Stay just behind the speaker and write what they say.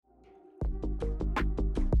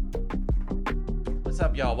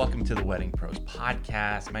up, y'all? Welcome to the Wedding Pros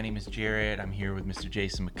podcast. My name is Jared. I'm here with Mr.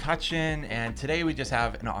 Jason McCutcheon, and today we just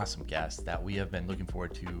have an awesome guest that we have been looking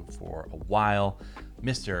forward to for a while,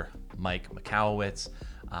 Mr. Mike Michalowicz,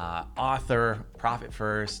 author, Profit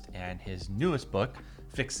First, and his newest book,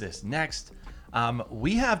 Fix This Next.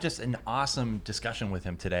 We have just an awesome discussion with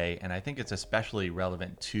him today, and I think it's especially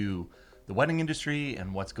relevant to the wedding industry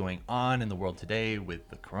and what's going on in the world today with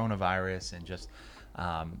the coronavirus and just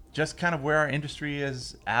kind of where our industry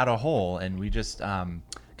is at a whole. And we just kind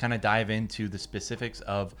of dive into the specifics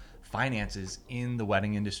of finances in the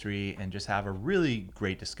wedding industry and just have a really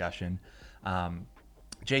great discussion.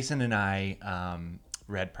 Jason and I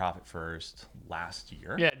read Profit First last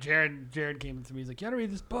year. Yeah, Jared came to me. He's like, "You got to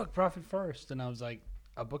read this book, Profit First." And I was like,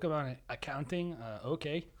 "A book about accounting?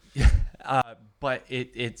 Okay." But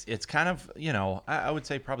it's kind of, I would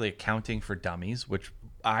say probably accounting for dummies, which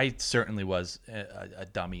I certainly was a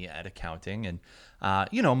dummy at accounting. And,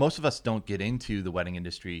 most of us don't get into the wedding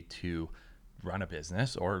industry to run a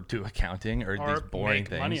business or do accounting or these boring make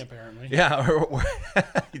things. Money, apparently. Yeah,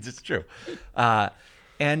 it's true. But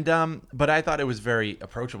I thought it was very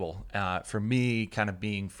approachable for me, kind of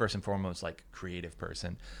being first and foremost like a creative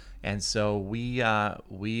person. And so we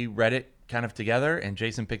read it kind of together, and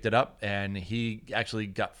Jason picked it up, and he actually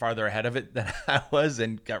got farther ahead of it than I was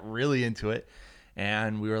and got really into it.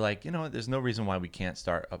 And we were like, there's no reason why we can't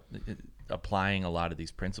start applying a lot of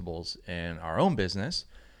these principles in our own business.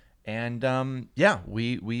 And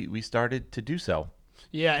we started to do so.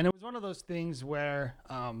 Yeah, and it was one of those things where,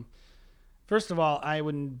 first of all, I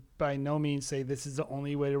wouldn't by no means say this is the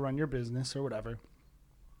only way to run your business or whatever.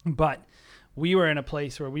 But we were in a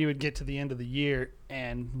place where we would get to the end of the year,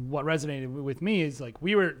 and what resonated with me is like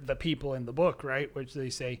we were the people in the book, right? Which they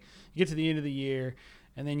say you get to the end of the year,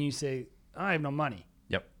 and then you say, I have no money.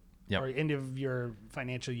 Yep. Or end of your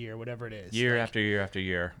financial year, whatever it is. Year after year after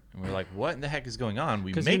year. And we're like, what in the heck is going on?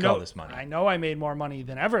 We make all this money. I know I made more money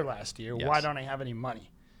than ever last year. Yes. Why don't I have any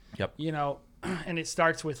money? Yep. And it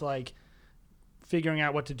starts with like figuring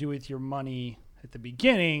out what to do with your money at the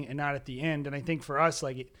beginning and not at the end. And I think for us,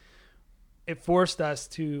 like it forced us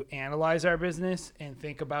to analyze our business and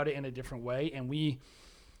think about it in a different way. And we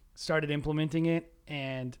started implementing it,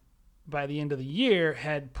 and by the end of the year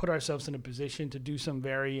had put ourselves in a position to do some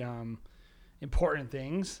very important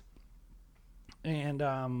things and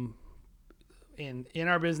in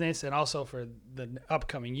our business and also for the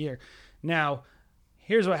upcoming year. Now,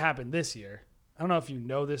 here's what happened this year. I don't know if you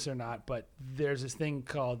know this or not, but there's this thing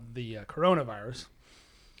called the coronavirus,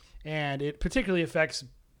 and it particularly affects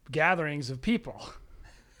gatherings of people.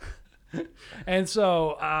 And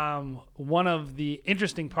so one of the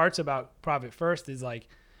interesting parts about Profit First is like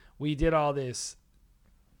we did all this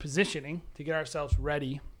positioning to get ourselves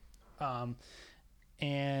ready.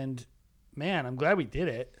 And man, I'm glad we did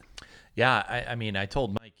it. Yeah. I mean, I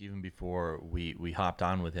told Mike even before we hopped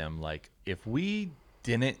on with him, like if we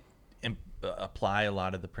didn't apply a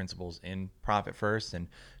lot of the principles in Profit First and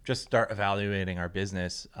just start evaluating our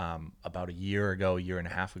business about a year and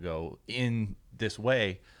a half ago in this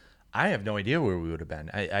way, I have no idea where we would have been.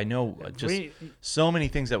 I know just so many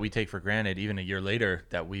things that we take for granted, even a year later,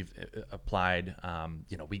 that we've applied.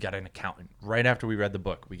 We got an accountant right after we read the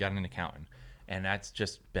book. We got an accountant, and that's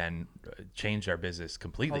just been changed our business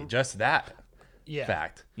completely. Just that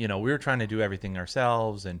fact. We were trying to do everything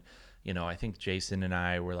ourselves, and I think Jason and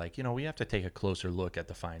I were like, we have to take a closer look at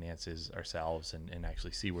the finances ourselves and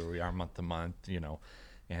actually see where we are month to month.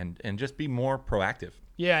 And just be more proactive.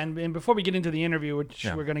 Yeah, and before we get into the interview, which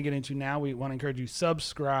we're going to get into now, we want to encourage you to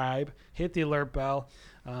subscribe, hit the alert bell.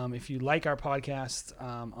 If you like our podcast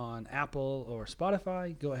on Apple or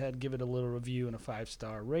Spotify, go ahead, give it a little review and a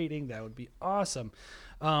 5-star rating. That would be awesome.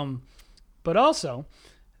 But also,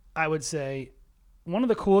 I would say one of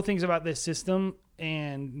the cool things about this system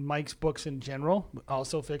and Mike's books in general,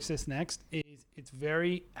 also Fix This Next, is it's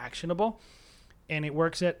very actionable, and it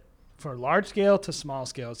works for large scale to small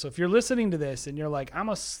scale. So if you're listening to this and you're like, I'm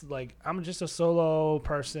just a solo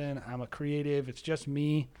person, I'm a creative, it's just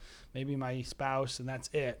me, maybe my spouse, and that's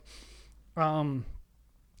it.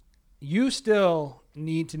 You still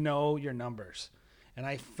need to know your numbers. And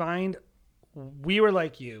I find we were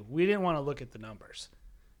like you. We didn't want to look at the numbers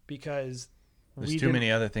because there's too many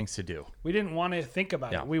other things to do. We didn't want to think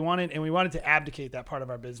about it. We wanted to abdicate that part of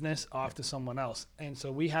our business off to someone else. And so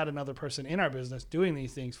we had another person in our business doing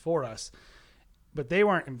these things for us, but they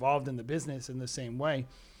weren't involved in the business in the same way.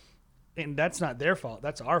 And that's not their fault.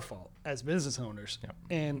 That's our fault as business owners. Yep.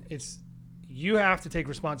 And you have to take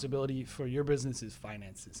responsibility for your business's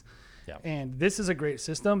finances. Yep. And this is a great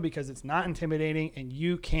system because it's not intimidating and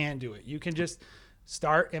you can do it. You can just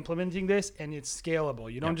start implementing this, and it's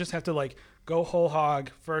scalable. You don't just have to like go whole hog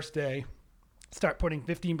first day, start putting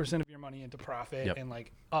 15% of your money into profit and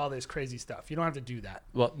like all this crazy stuff. You don't have to do that.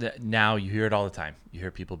 Well, now you hear it all the time. You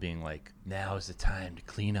hear people being like, now is the time to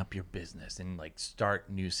clean up your business and like start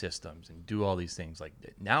new systems and do all these things. Like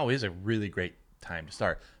now is a really great time to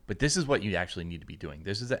start. But this is what you actually need to be doing.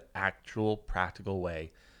 This is an actual practical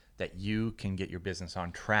way that you can get your business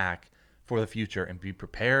on track for the future and be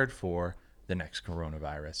prepared for the next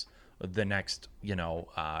coronavirus, the next,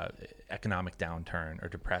 economic downturn or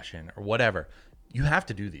depression or whatever. You have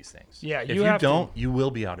to do these things. Yeah, if you don't, you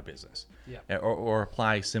will be out of business. Yeah. Or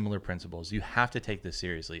apply similar principles. You have to take this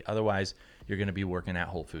seriously. Otherwise, you're going to be working at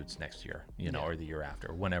Whole Foods next year, or the year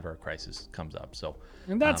after, whenever a crisis comes up. So,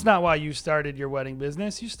 and that's not why you started your wedding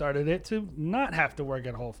business. You started it to not have to work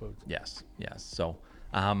at Whole Foods. Yes. So,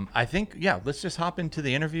 I think, let's just hop into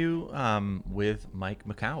the interview with Mike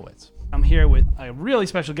Michalowicz. I'm here with a really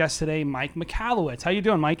special guest today, Mike Michalowicz. How you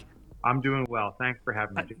doing, Mike? I'm doing well. Thanks for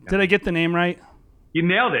having me. Did I get the name right? You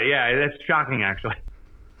nailed it. Yeah, that's shocking, actually.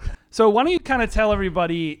 So why don't you kind of tell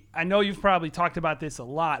everybody, I know you've probably talked about this a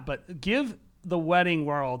lot, but give the wedding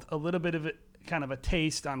world a little bit of kind of a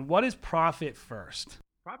taste on what is profit first.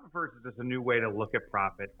 Profit first is just a new way to look at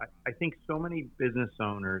profit. I think so many business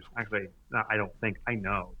owners, actually, I don't think, I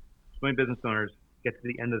know, so many business owners get to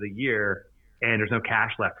the end of the year and there's no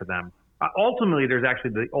cash left for them. Ultimately, there's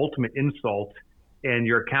actually the ultimate insult, and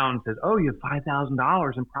your accountant says, oh, you have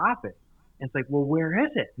 $5,000 in profit. And it's like, well, where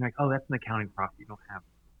is it? And like, oh, that's an accounting profit. You don't have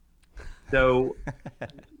it. So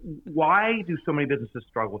why do so many businesses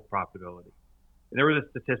struggle with profitability? And there was a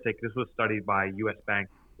statistic, this was studied by U.S. Bank.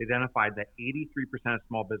 They identified that 83% of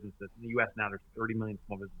small businesses, in the U.S. now there's 30 million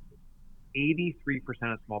small businesses,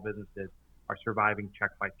 83% of small businesses are surviving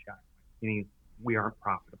check by check, meaning we aren't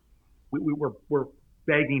profitable. We're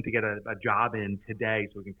begging to get a job in today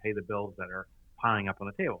so we can pay the bills that are piling up on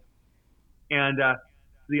the table. And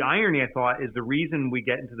the irony, I thought, is the reason we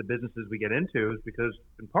get into the businesses we get into is because,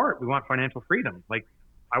 in part, we want financial freedom. Like,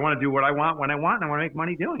 I want to do what I want when I want, and I want to make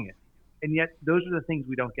money doing it. And yet, those are the things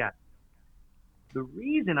we don't get. The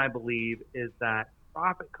reason, I believe, is that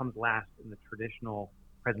profit comes last in the traditional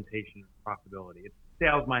presentation of profitability. It's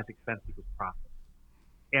sales minus expense equals profit.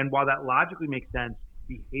 And while that logically makes sense,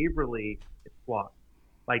 behaviorally, it's flawed.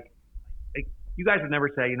 Like you guys would never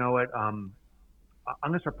say, you know what, I'm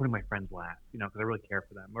going to start putting my friends last, because I really care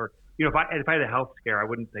for them. Or, if I had a health scare, I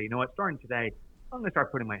wouldn't say, you know what, starting today, I'm going to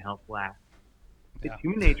start putting my health last. Yeah. It's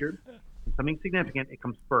human nature. When something significant, it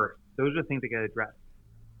comes first. Those are the things that get addressed.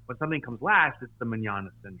 When something comes last, it's the manana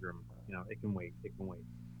syndrome. It can wait.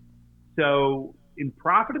 So in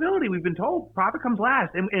profitability, we've been told profit comes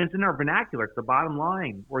last, and it's in our vernacular. It's the bottom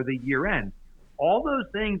line or the year end. All those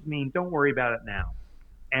things mean don't worry about it now.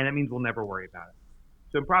 And it means we'll never worry about it.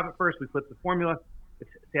 So in profit first, we flip the formula. It's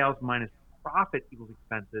sales minus profit equals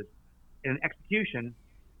expenses. In execution,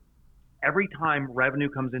 every time revenue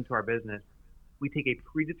comes into our business, we take a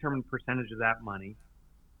predetermined percentage of that money,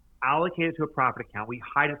 allocate it to a profit account, we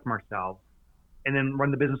hide it from ourselves, and then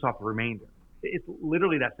run the business off the remainder. It's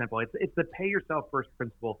literally that simple. It's the pay yourself first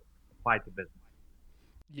principle applied to business.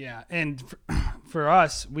 Yeah, and for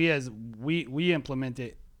us, we implement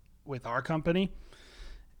it with our company,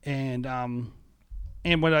 and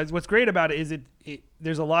what's great about it is it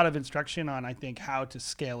there's a lot of instruction on, I think, how to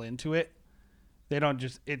scale into it. They don't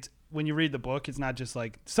just when you read the book, it's not just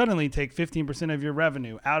like suddenly take 15% of your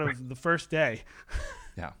revenue out of the first day.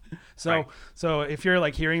 Yeah. So if you're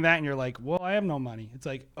like hearing that and you're like, well, I have no money, it's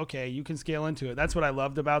like, okay, you can scale into it. That's what I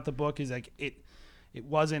loved about the book, is like it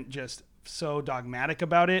wasn't just so dogmatic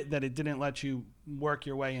about it that it didn't let you work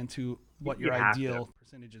your way into what your ideal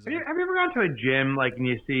percentages are. Have you ever gone to a gym, like, and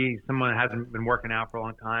you see someone that hasn't been working out for a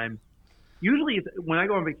long time? Usually when I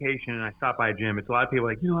go on vacation and I stop by a gym, it's a lot of people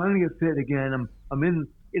like, I'm going to get fit again. I'm in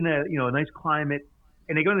a, a nice climate.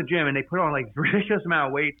 And they go in the gym and they put on like ridiculous amount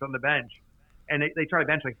of weights on the bench. And they try to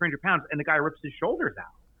bench like 300 pounds, and the guy rips his shoulders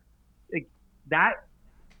out. Like, that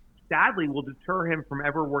sadly will deter him from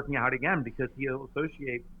ever working out again, because he'll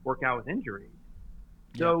associate workout with injury.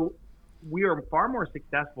 So we are far more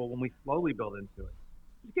successful when we slowly build into it.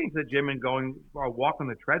 Just getting to the gym and going or walk on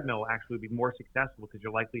the treadmill will actually be more successful, because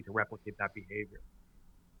you're likely to replicate that behavior.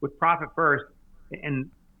 With profit first, and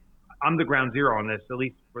I'm the ground zero on this, at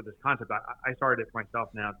least for this concept. I started it for myself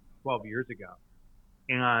now 12 years ago.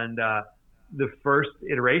 And the first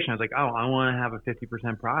iteration, I was like, I want to have a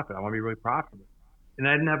 50% profit. I want to be really profitable. And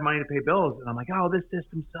I didn't have money to pay bills. And I'm like, this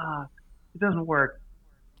system sucks. It doesn't work.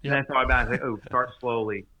 Yep. And I thought about it. I was like, start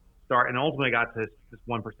slowly. And ultimately I got to this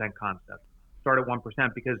 1% concept. Start at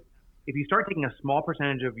 1%, because if you start taking a small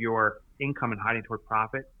percentage of your income and hiding toward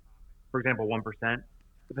profit, for example, 1%,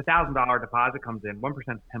 if $1,000 deposit comes in, 1%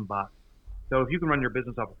 is $10. So if you can run your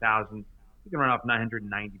business off 1,000, you can run off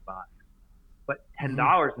 $990. But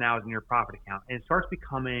 $10 now is in your profit account, and it starts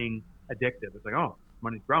becoming addictive. It's like, oh,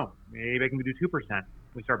 money's growing. Maybe I can do 2%.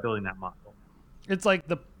 We start building that muscle. It's like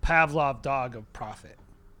the Pavlov dog of profit.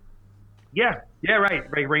 Yeah, right.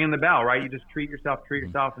 Ringing the bell, right? You just treat yourself,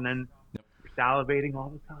 and then you're salivating all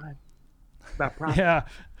the time about profit. Yeah.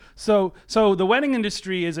 So the wedding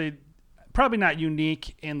industry is probably not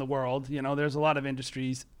unique in the world. You know, there's a lot of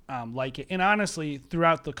industries like it, and honestly,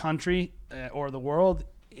 throughout the country or the world,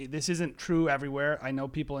 this isn't true everywhere. I know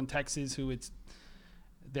people in Texas who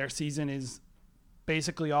their season is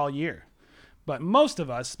basically all year. But most of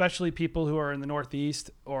us, especially people who are in the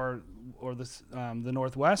Northeast or the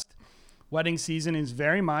Northwest, wedding season is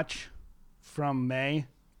very much from May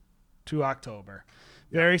to October,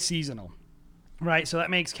 very seasonal, right? So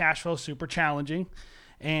that makes cash flow super challenging,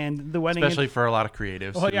 and the wedding, especially for a lot of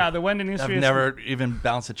creatives. Well, yeah, the wedding industry. I've never even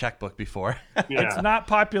balanced a checkbook before. It's not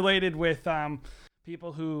populated with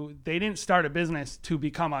people who they didn't start a business to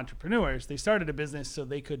become entrepreneurs. They started a business so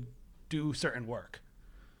they could do certain work.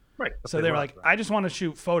 Right. So they were like, I just want to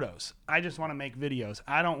shoot photos. I just want to make videos.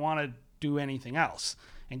 I don't want to do anything else,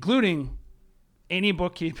 including any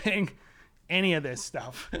bookkeeping, any of this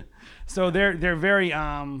stuff. So they're very,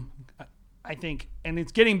 I think, and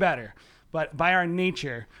it's getting better, but by our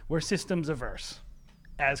nature, we're systems averse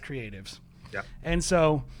as creatives. Yeah. And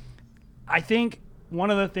so I think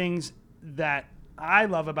one of the things that I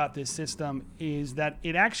love about this system is that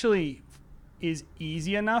it actually is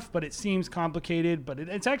easy enough, but it seems complicated, but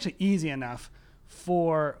it's actually easy enough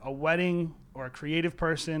for a wedding or a creative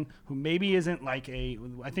person who maybe isn't like I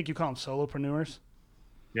think you call them solopreneurs.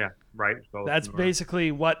 Yeah, right. That's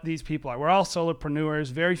basically what these people are. We're all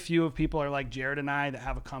solopreneurs. Very few of people are like Jared and I that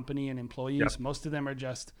have a company and employees. Yep. Most of them are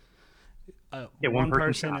just one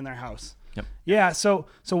person in their house. Yep. Yeah. So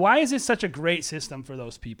why is this such a great system for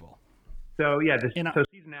those people? So so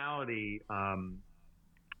seasonality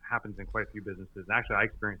happens in quite a few businesses. Actually, I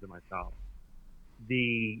experienced it myself.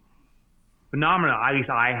 The phenomenon, at least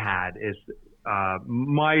I had, is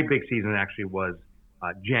my big season actually was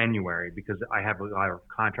January, because I have a lot of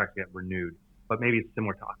contracts get renewed. But maybe it's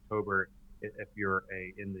similar to October if you're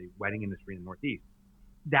in the wedding industry in the Northeast.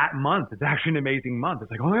 That month is actually an amazing month.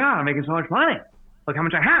 It's like, oh my God, I'm making so much money. Look how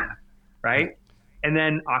much I have, right? And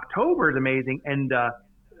then October is amazing, and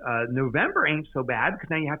November ain't so bad because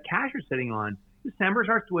now you have cash you're sitting on. December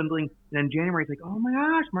starts dwindling, and then January is like, oh my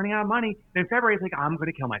gosh, I'm running out of money. And then February is like, I'm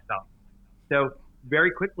going to kill myself. So very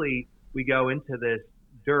quickly we go into this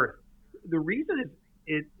dearth. The reason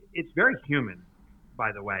is it's very human,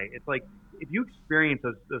 by the way. It's like if you experience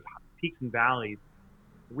those peaks and valleys,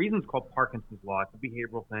 the reason it's called Parkinson's law. It's a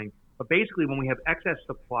behavioral thing. But basically, when we have excess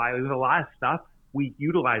supply, we have a lot of stuff, we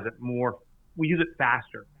utilize it more. We use it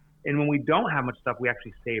faster. And when we don't have much stuff, we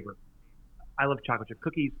actually savor. I love chocolate chip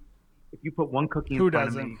cookies. If you put one cookie in front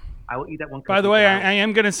of me, I will eat that one cookie. By the way, I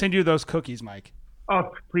am going to send you those cookies, Mike.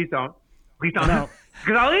 Oh, please don't. Please don't. No.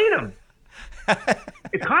 Because I'll eat them.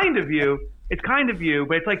 It's kind of you. It's kind of you,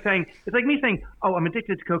 but it's like me saying, oh, I'm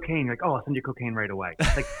addicted to cocaine. You're like, oh, I'll send you cocaine right away.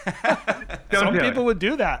 Like, some people would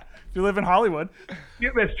do that if you live in Hollywood. Yeah,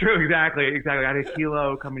 that's true. Exactly. I got a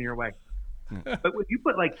kilo coming your way. But if you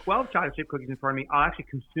put like 12 chocolate chip cookies in front of me, I'll actually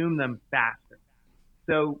consume them faster.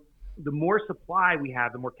 So the more supply we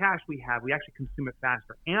have, the more cash we have, we actually consume it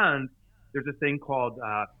faster. And there's a thing called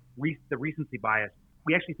the recency bias.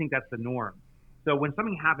 We actually think that's the norm. So when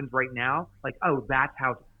something happens right now, like, oh, that's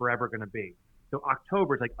how it's forever going to be. So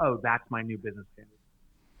October is like, oh, that's my new business standard.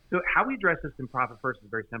 So how we address this in Profit First is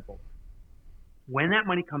very simple. When that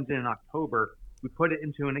money comes in October, we put it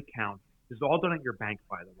into an account. This is all done at your bank,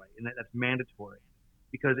 by the way, and that's mandatory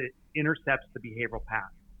because it intercepts the behavioral path.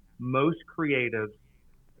 Most creatives,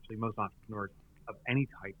 actually most entrepreneurs of any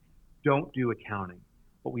type, don't do accounting.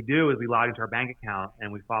 What we do is we log into our bank account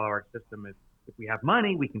and we follow our system. If we have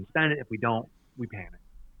money, we can spend it. If we don't, we panic.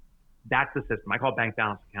 That's the system. I call it bank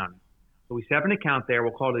balance accounting. So we set up an account there.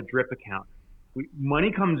 We'll call it a drip account.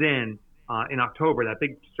 Money comes in October, that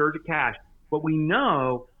big surge of cash, but we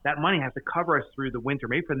know that money has to cover us through the winter,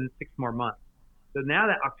 maybe for the 6 more months. So now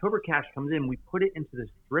that October cash comes in, we put it into this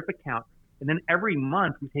drip account, and then every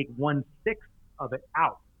month we take 1/6 of it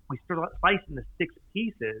out. We slice into 6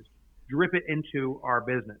 pieces, drip it into our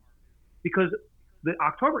business. Because the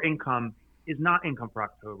October income is not income for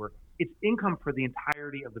October. It's income for the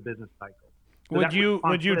entirety of the business cycle. Would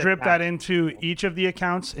you drip that into each of the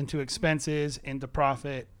accounts, into expenses, into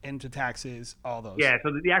profit, into taxes, all those? Yeah.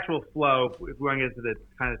 So the actual flow, if we want to get into the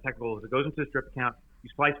kind of technical, it goes into the strip account. You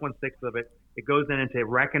slice 1/6 of it. It goes then into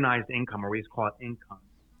recognized income, or we just call it income.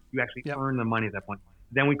 You actually earn the money at that point.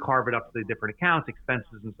 Then we carve it up to the different accounts,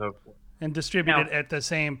 expenses, and so forth. And distribute it at the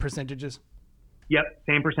same percentages? Yep.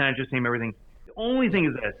 Same percentages, same everything. The only thing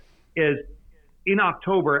is this, is in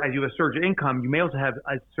October, as you have a surge of income, you may also have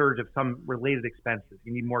a surge of some related expenses.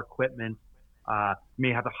 You need more equipment. You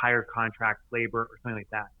may have to hire contract labor or something like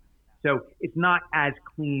that. So it's not as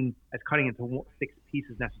clean as cutting into 6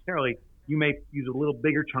 pieces necessarily. You may use a little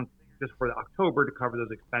bigger chunk just for the October to cover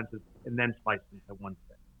those expenses and then slice into 1/6.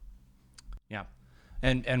 Yeah.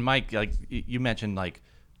 And Mike, like you mentioned, like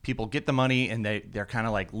people get the money and they're kind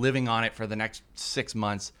of like living on it for the next 6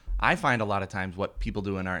 months. I find a lot of times what people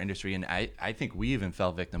do in our industry, and I think we even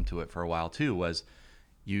fell victim to it for a while too, was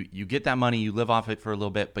you get that money, you live off it for a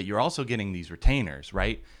little bit, but you're also getting these retainers,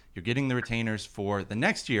 right? You're getting the retainers for the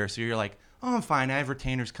next year. So you're like, oh, I'm fine. I have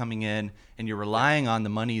retainers coming in, and you're relying on the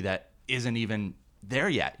money that isn't even there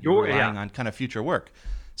yet. You're relying on kind of future work.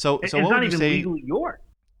 So it's what not would you even say? legally yours.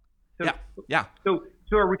 So, Yeah.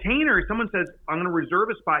 So a retainer, someone says, I'm going to reserve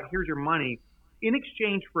a spot. Here's your money in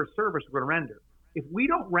exchange for a service we're going to render. If we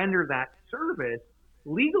don't render that service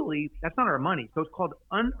legally, that's not our money. So it's called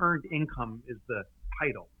unearned income is the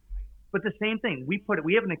title. But the same thing, we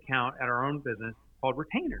have an account at our own business called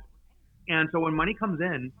retainers. And so when money comes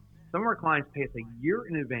in, some of our clients pay us a year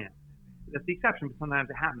in advance. That's the exception, but sometimes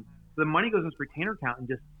it happens. So the money goes into this retainer account and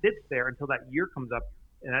just sits there until that year comes up.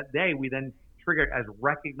 And that day, we then trigger it as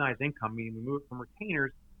recognized income, meaning we move it from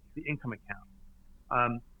retainers to the income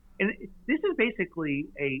account. And this is basically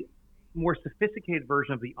a more sophisticated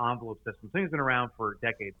version of the envelope system. Something that's been around for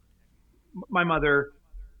decades. My mother,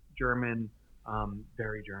 German,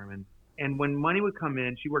 very German. And when money would come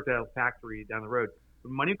in, she worked at a factory down the road.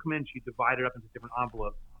 When money would come in, she divided it up into different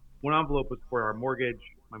envelopes. One envelope was for our mortgage.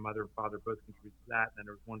 My mother and father both contributed to that. And then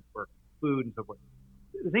there was one for food and so forth.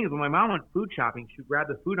 The thing is, when my mom went food shopping, she would grab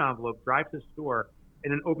the food envelope, drive to the store,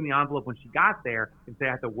 and then open the envelope when she got there and say,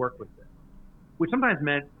 I have to work with this. Which sometimes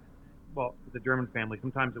meant, well, with the German family,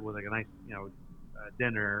 sometimes it was like a nice,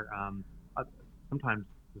 dinner. Sometimes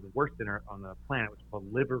it was the worst dinner on the planet, which is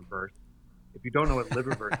called liverwurst. If you don't know what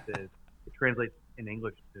liverwurst is, it translates in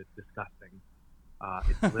English to disgusting.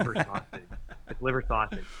 It's liver sausage. It's liver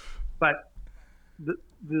sausage. But the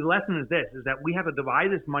lesson is this, is that we have to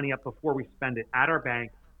divide this money up before we spend it at our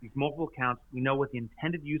bank, these multiple accounts. We know what the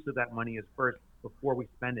intended use of that money is first before we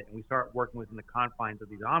spend it. And we start working within the confines of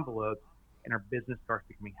these envelopes, and our business starts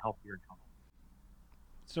becoming healthier and healthier.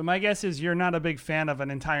 So my guess is you're not a big fan of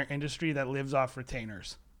an entire industry that lives off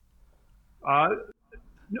retainers. No.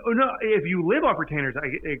 If you live off retainers,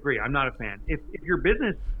 I agree. I'm not a fan. If your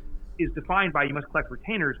business is defined by you must collect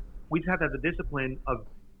retainers, we just have to have the discipline of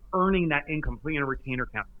earning that income, putting in a retainer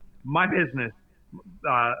account. My business,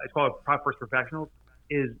 it's called Profit First Professionals,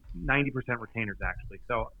 is 90% retainers actually.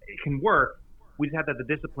 So it can work. We just have to have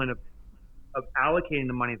the discipline of allocating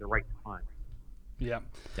the money at the right time. Yeah.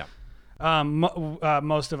 Yeah.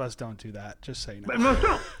 Most of us don't do that. Just so you know. But most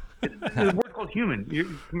don't. The word's called human.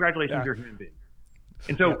 Congratulations, you're a human being.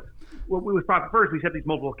 And so, with Profit First, we set these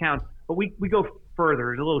multiple accounts, but we go further.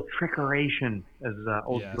 There's a little trickeration, as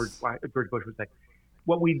old George Bush would say.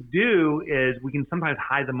 What we do is we can sometimes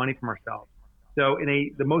hide the money from ourselves. So,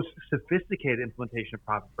 in the most sophisticated implementation of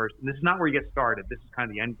Profit First, and this is not where you get started. This is kind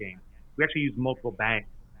of the end game. We actually use multiple banks.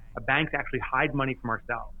 Banks actually hide money from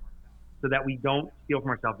ourselves, so that we don't steal from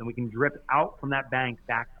ourselves, and we can drip out from that bank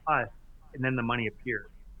back to us, and then the money appears.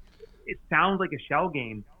 It sounds like a shell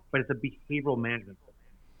game, but it's a behavioral management system.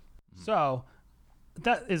 So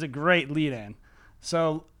that is a great lead in.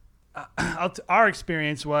 So our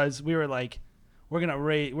experience was we were like, we're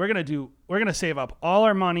gonna save up all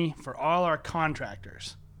our money for all our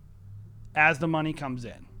contractors as the money comes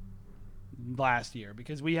in last year,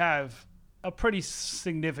 because we have a pretty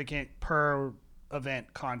significant per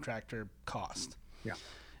event contractor cost. Yeah.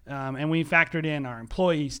 And we factored in our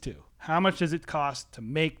employees too. How much does it cost to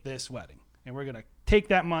make this wedding? And we're going to take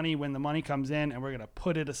that money when the money comes in and we're going to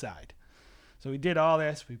put it aside. So we did all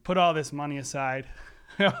this. We put all this money aside,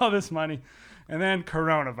 all this money, and then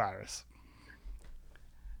coronavirus.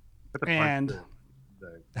 And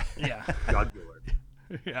yeah, jugular.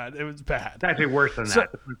 Yeah, it was bad. It's actually worse than that.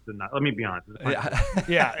 Let me be honest.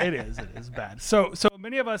 Yeah, it is. It is bad. So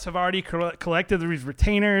many of us have already collected these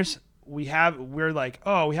retainers. We're like,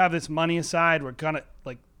 oh, we have this money aside. We're gonna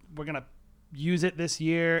use it this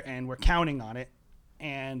year, and we're counting on it.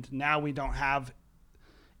 And now we don't have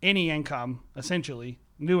any income. Essentially,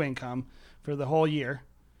 new income for the whole year.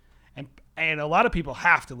 And a lot of people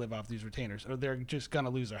have to live off these retainers or they're just going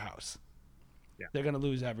to lose their house. Yeah. They're going to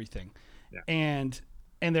lose everything. Yeah. And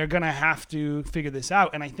they're going to have to figure this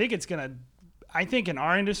out. And I think in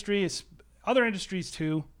our industry, it's other industries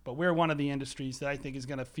too, but we're one of the industries that I think is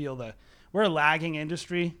going to feel we're a lagging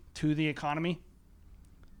industry to the economy.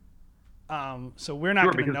 So we're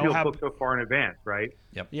not going to know how book so far in advance, right?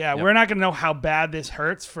 Yep. Yeah, Yep. we're not going to know how bad this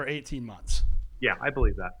hurts for 18 months. Yeah, I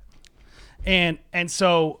believe that. And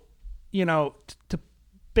so, to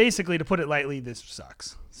basically, to put it lightly, this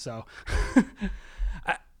sucks. So,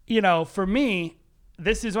 for me,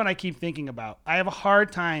 this is what I keep thinking about. I have a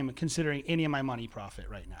hard time considering any of my money profit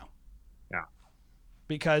right now. Yeah.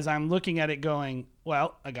 Because I'm looking at it going,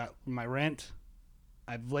 well, I got my rent.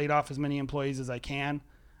 I've laid off as many employees as I can.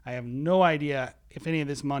 I have no idea if any of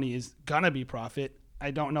this money is going to be profit. I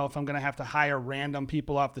don't know if I'm going to have to hire random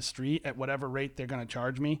people off the street at whatever rate they're going to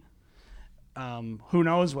charge me. Who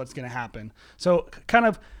knows what's going to happen? So kind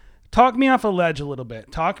of talk me off a ledge a little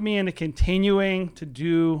bit. Talk me into continuing to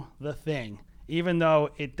do the thing, even though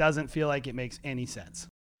it doesn't feel like it makes any sense.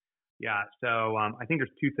 Yeah. So I think there's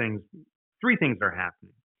three things that are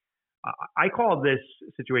happening. I call this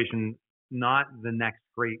situation not the next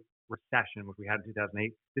great recession, which we had in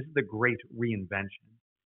 2008. This is the great reinvention.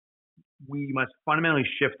 We must fundamentally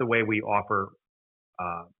shift the way we offer,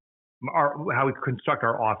 how we construct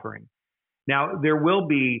our offering. Now, there will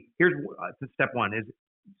be, here's step one, is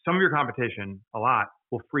some of your competition, a lot,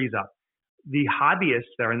 will freeze up. The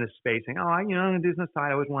hobbyists that are in this space saying, I'm going to do this on the side,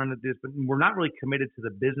 I always wanted to do this, but we're not really committed to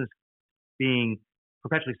the business being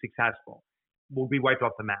perpetually successful, will be wiped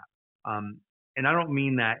off the map. And I don't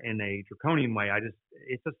mean that in a draconian way.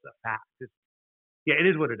 It's just a fact. It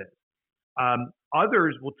is what it is.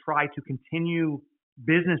 Others will try to continue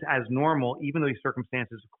business as normal, even though these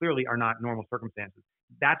circumstances clearly are not normal circumstances.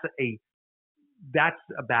 That's a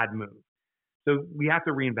bad move. So we have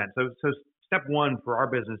to reinvent. So step one for our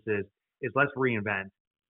businesses is let's reinvent.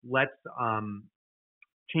 Let's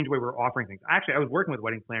change the way we're offering things. Actually, I was working with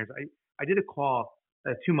wedding planners. I did a call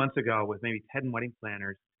 2 months ago with maybe 10 wedding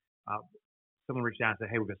planners. Someone reached out and said,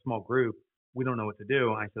 hey, we've got a small group. We don't know what to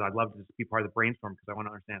do. I said, I'd love to just be part of the brainstorm because I want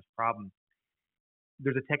to understand this problem.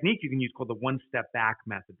 There's a technique you can use called the one-step back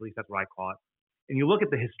method. At least that's what I call it. And you look at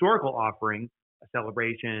the historical offering, a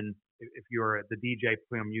celebration, if you're the DJ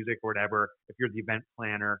playing music or whatever, if you're the event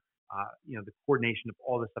planner, the coordination of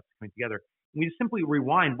all this stuff coming together. And we just simply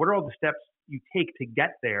rewind. What are all the steps you take to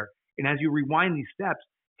get there? And as you rewind these steps,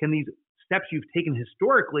 can these steps you've taken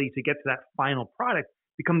historically to get to that final product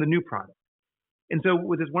become the new product? And so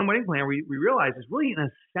with this one wedding planner, we realized it's really an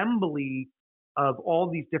assembly of all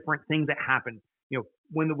these different things that happen.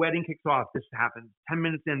 When the wedding kicks off, this happens. 10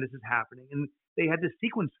 minutes in, this is happening. And they had this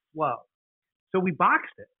sequence flow. So we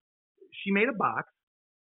boxed it. She made a box.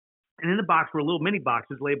 And in the box were little mini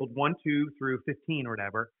boxes labeled 1, 2 through 15 or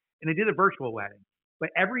whatever. And they did a virtual wedding. But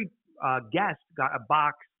every guest got a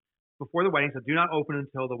box before the wedding. So do not open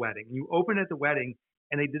until the wedding. And you open at the wedding.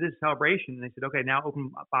 And they did this celebration. And they said, okay, now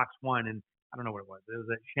open box 1. And I don't know what it was. It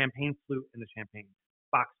was a champagne flute and the champagne.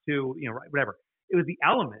 Box 2, whatever. It was the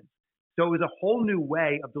element. So it was a whole new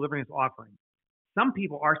way of delivering this offering. Some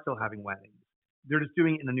people are still having weddings. They're just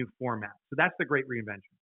doing it in a new format. So that's the great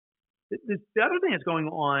reinvention. The other thing that's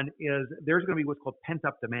going on is there's going to be what's called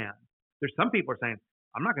pent-up demand. There's some people are saying,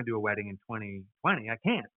 I'm not going to do a wedding in 2020. I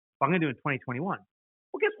can't. But I'm going to do it in 2021.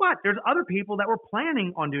 Well, guess what? There's other people that were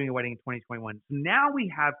planning on doing a wedding in 2021. So now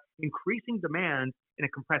we have increasing demand in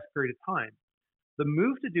a compressed period of time. The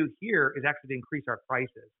move to do here is actually to increase our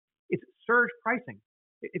prices. It's surge pricing.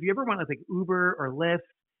 If you ever want to like Uber or Lyft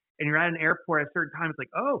and you're at an airport at a certain time, it's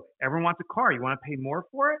like, oh, everyone wants a car. You want to pay more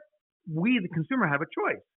for it? We, the consumer, have a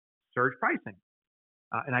choice. Surge pricing.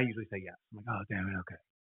 And I usually say yes. I'm like, oh, damn it. Okay.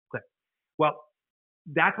 Click. Well,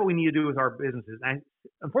 that's what we need to do with our businesses. And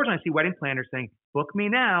unfortunately, I see wedding planners saying, book me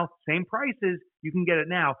now, same prices, you can get it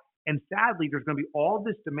now. And sadly, there's going to be all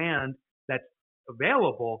this demand that's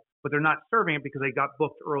available, but they're not serving it because they got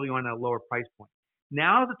booked early on at a lower price point.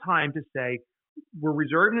 Now is the time to say, we're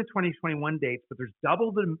reserving the 2021 dates, but there's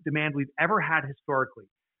double the demand we've ever had historically.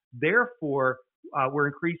 Therefore, we're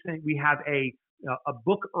increasing. We have a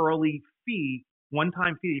book early fee,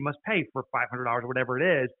 one-time fee that you must pay for $500 or whatever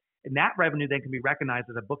it is, and that revenue then can be recognized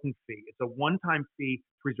as a booking fee. It's a one-time fee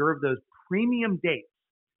to reserve those premium dates.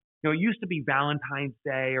 It used to be Valentine's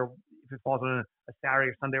Day, or if it falls on a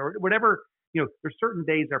Saturday or Sunday or whatever. There's certain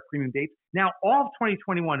days that are premium dates. Now, all of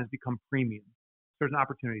 2021 has become premium. There's an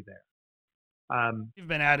opportunity there.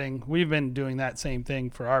 We've been doing that same thing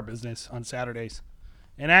for our business on Saturdays.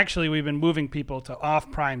 And actually, we've been moving people to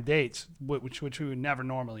off-prime dates, which we would never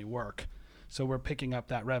normally work. So we're picking up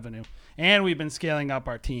that revenue. And we've been scaling up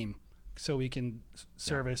our team so we can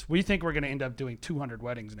service. We think we're going to end up doing 200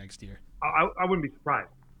 weddings next year. I wouldn't be surprised.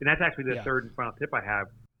 And that's actually the third and final tip I have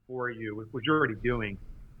for you, which you're already doing,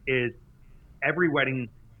 is everyone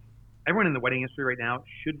in the wedding industry right now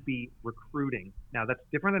should be recruiting. Now, that's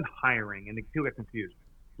different than hiring, and people get confused.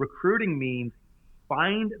 Recruiting means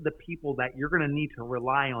find the people that you're going to need to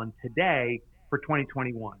rely on today for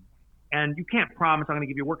 2021. And you can't promise I'm going to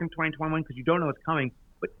give you work in 2021 because you don't know what's coming,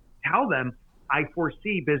 but tell them, I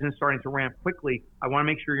foresee business starting to ramp quickly. I want to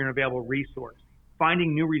make sure you're an available resource.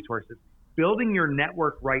 Finding new resources. Building your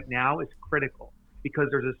network right now is critical because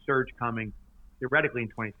there's a surge coming theoretically in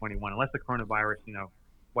 2021, unless the coronavirus,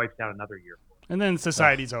 wipes out another year. And then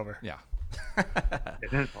society's over. Yeah.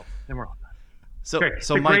 Then we're all done.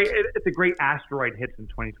 So Mike, it's a great asteroid hits in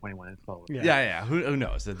 2021. It's all over. Yeah. Who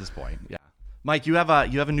knows at this point? Yeah. Mike, you have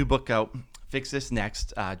a new book out, Fix This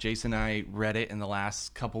Next. Jason and I read it in the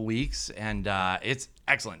last couple weeks, and it's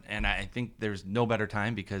excellent. And I think there's no better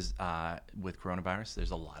time because with coronavirus,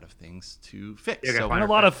 there's a lot of things to fix. And a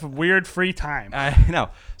lot of weird free time. I know.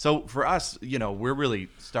 So for us, we're really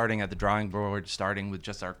starting at the drawing board, starting with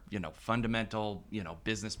just our, fundamental,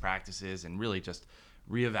 business practices, and really just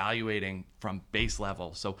reevaluating from base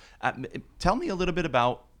level. So tell me a little bit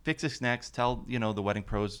about Fix This Next. Tell, the Wedding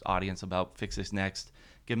Pros audience about Fix This Next.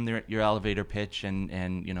 Give them your elevator pitch and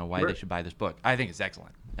why they should buy this book. I think it's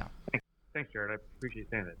excellent. Yeah. Thanks, Jared. I appreciate you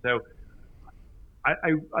saying that. So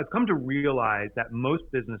I've come to realize that most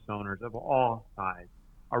business owners of all sides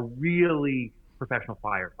are really professional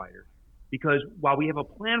firefighters, because while we have a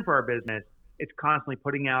plan for our business, it's constantly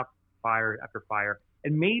putting out fire after fire.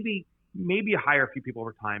 And maybe you hire a few people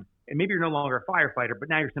over time, and maybe you're no longer a firefighter, but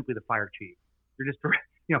now you're simply the fire chief. You're just,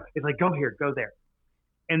 it's like, go here, go there.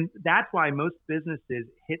 And that's why most businesses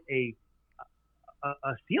hit a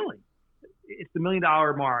ceiling. It's the $1 million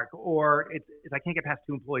mark, or it's I can't get past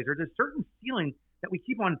 2 employees, or there's a certain ceiling that we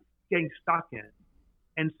keep on getting stuck in.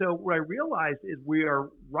 And so what I realized is we are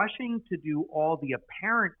rushing to do all the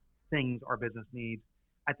apparent things our business needs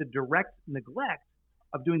at the direct neglect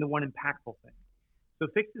of doing the one impactful thing. So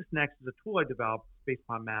Fix This Next is a tool I developed based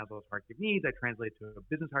upon Maslow's hierarchy of needs. I translate it to a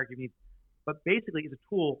business hierarchy of needs. But basically, it's a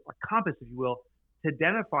tool, a compass, if you will, to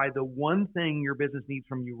identify the one thing your business needs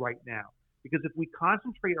from you right now. Because if we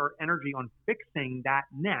concentrate our energy on fixing that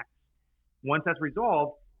next, once that's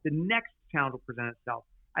resolved, the next challenge will present itself.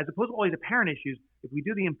 As opposed to all these apparent issues, if we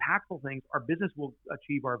do the impactful things, our business will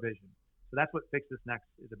achieve our vision. So that's what Fix This Next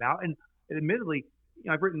is about. And admittedly,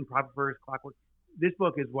 I've written Profit First, Clockwork. This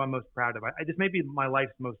book is what I'm most proud of. This may be my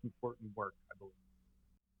life's most important work, I believe.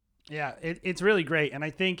 Yeah, it's really great. And I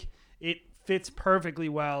think it fits perfectly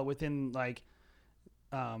well within,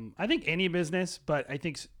 I think any business, but I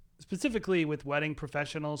think specifically with wedding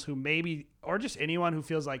professionals who maybe, or just anyone who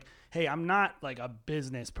feels like, hey, I'm not like a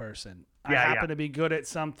business person. I happen to be good at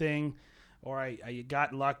something, or I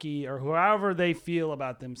got lucky, or however they feel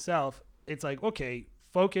about themselves. It's like, okay,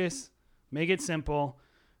 focus, make it simple,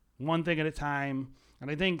 one thing at a time.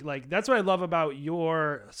 And I think that's what I love about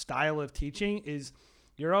your style of teaching is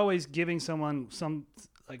you're always giving someone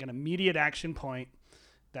an immediate action point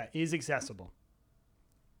that is accessible.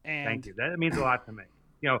 And thank you. That means a lot to me.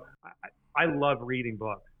 I love reading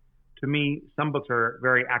books. To me, some books are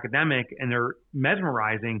very academic and they're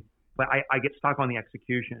mesmerizing, but I get stuck on the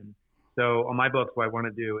execution. So on my books, what I want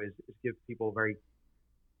to do is give people very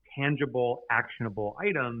tangible, actionable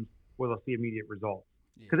items where they'll see immediate results.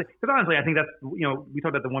 Because honestly, I think that's, we talk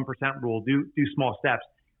about the 1% rule, do small steps.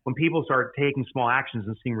 When people start taking small actions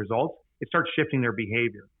and seeing results, it starts shifting their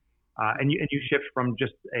behavior. And you shift from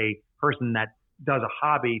just a person that does a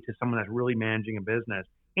hobby to someone that's really managing a business.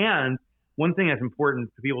 And one thing that's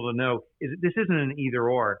important for people to know is that this isn't an either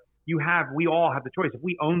or. We all have the choice. If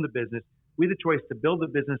we own the business, we have the choice to build the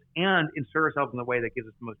business and insert ourselves in the way that gives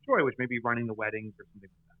us the most joy, which may be running the weddings or something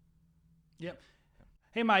like that. Yep.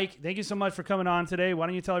 Hey, Mike, thank you so much for coming on today. Why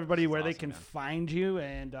don't you tell everybody where they can find you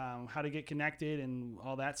and how to get connected and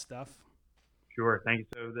all that stuff? Sure. Thank you.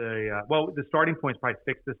 So the starting point is probably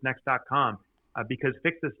fixthisnext.com because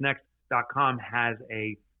fixthisnext.com has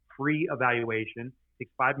a free evaluation. It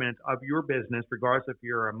takes 5 minutes of your business, regardless if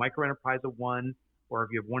you're a micro enterprise of one or if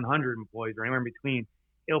you have 100 employees or anywhere in between.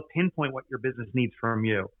 It'll pinpoint what your business needs from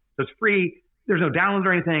you. So it's free. There's no downloads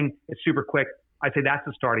or anything. It's super quick. I'd say that's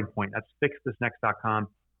the starting point. That's fixthisnext.com.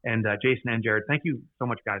 And Jason and Jared, thank you so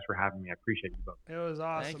much, guys, for having me. I appreciate you both. It was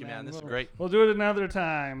awesome. Thank you, man. This is great. We'll do it another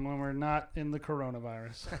time when we're not in the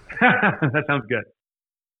coronavirus. That sounds good.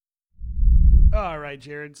 All right,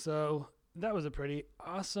 Jared. So that was a pretty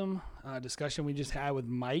awesome discussion we just had with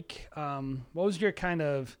Mike. What was your kind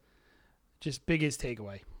of just biggest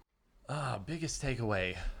takeaway? Biggest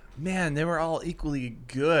takeaway. Man, they were all equally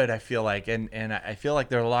good, I feel like. And I feel like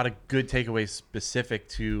there are a lot of good takeaways specific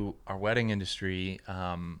to our wedding industry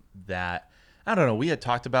that, I don't know, we had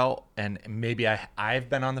talked about, and maybe I've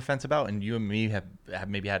been on the fence about, and you and me have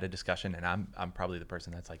maybe had a discussion, and I'm probably the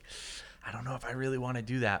person that's like, I don't know if I really want to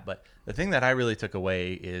do that. But the thing that I really took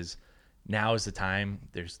away is now is the time.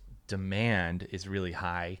 There's demand is really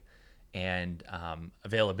high, and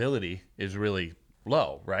availability is really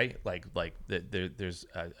low, right? There's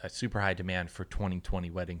a super high demand for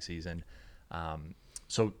 2020 wedding season.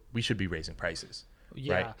 So we should be raising prices.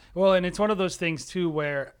 Yeah. Right? Well, and it's one of those things too,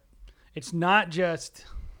 where it's not just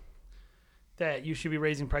that you should be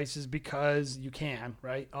raising prices because you can,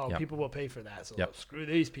 right? Oh, Yep. people will pay for that. So Yep. screw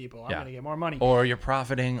these people. I'm Yeah. going to get more money. Or you're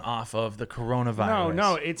profiting off of the coronavirus.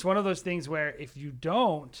 No. It's one of those things where if you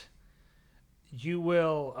don't, you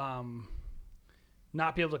will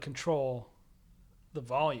not be able to control the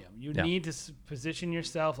volume. You Yeah. need to position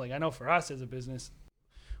yourself. Like I know for us as a business,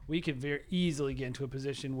 we could very easily get into a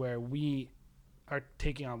position where we are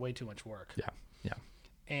taking on way too much work. Yeah.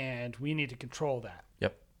 And we need to control that.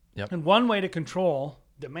 Yep. And one way to control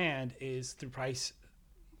demand is through price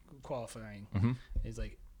qualifying. Mm-hmm. Is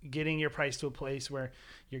like getting your price to a place where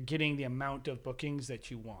you're getting the amount of bookings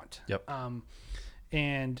that you want. Yep.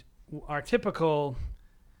 And our typical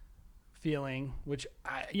feeling, which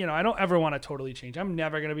I don't ever want to totally change. I'm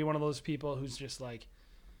never going to be one of those people who's just like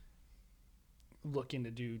looking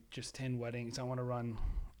to do just 10 weddings. I want to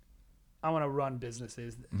run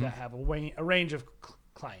businesses that have a range of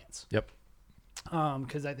clients. Yep.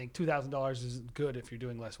 Because I think $2,000 is good if you're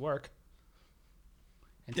doing less work,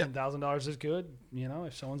 and $10,000 is good,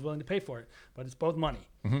 if someone's willing to pay for it. But it's both money.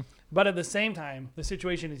 Mm-hmm. But at the same time, the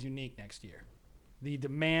situation is unique next year. The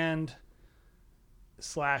demand /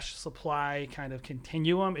 supply kind of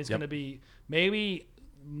continuum is going to be maybe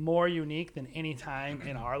more unique than any time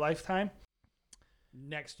in our lifetime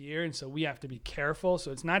next year. And so we have to be careful.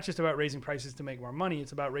 So it's not just about raising prices to make more money.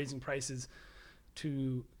 It's about raising prices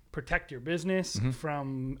to protect your business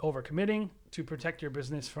from overcommitting, to protect your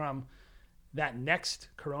business from that next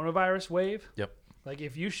coronavirus wave. Yep. Like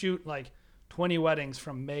if you shoot like 20 weddings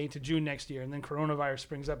from May to June next year and then coronavirus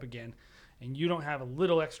springs up again and you don't have a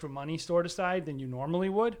little extra money stored aside than you normally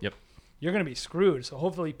would, Yep. you're going to be screwed. So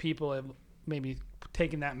hopefully people have maybe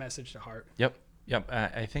taken that message to heart. Yep.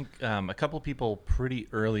 I think a couple of people pretty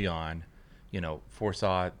early on,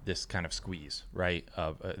 foresaw this kind of squeeze, right?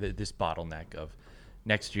 Of this bottleneck of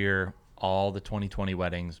next year, all the 2020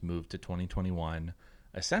 weddings move to 2021.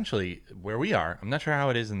 Essentially, where we are, I'm not sure how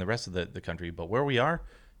it is in the rest of the country, but where we are,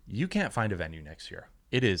 you can't find a venue next year.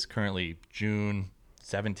 It is currently June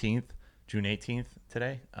 17th, June 18th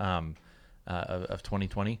today of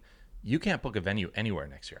 2020. You can't book a venue anywhere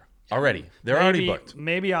next year. Already. They're already booked.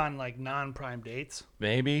 Maybe on like non-prime dates.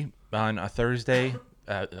 Maybe on a Thursday,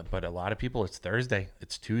 but a lot of people, it's Thursday,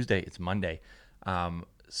 it's Tuesday, it's Monday.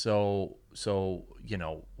 So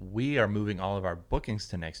we are moving all of our bookings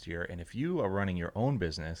to next year. And if you are running your own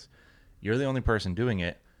business, you're the only person doing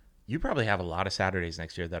it. You probably have a lot of Saturdays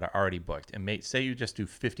next year that are already booked. And say you just do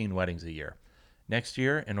 15 weddings a year. Next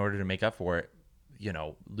year, in order to make up for it,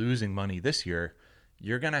 losing money this year,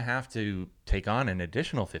 you're going to have to take on an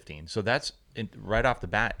additional 15. So that's right off the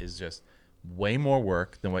bat is just way more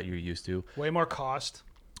work than what you're used to. Way more cost.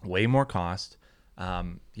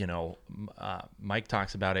 Mike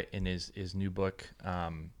talks about it in his new book,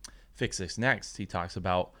 Fix This Next. He talks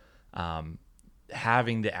about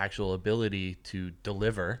having the actual ability to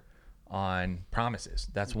deliver on promises.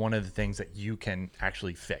 That's one of the things that you can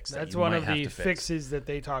actually fix. That's one of the fixes that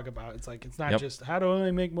they talk about. It's like, it's not just how do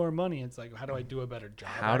I make more money? It's like, how do I do a better job?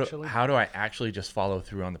 How do I actually just follow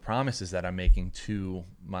through on the promises that I'm making to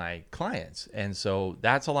my clients? And so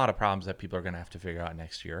that's a lot of problems that people are going to have to figure out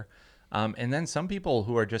next year. And then some people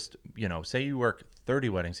who are just, say you work 30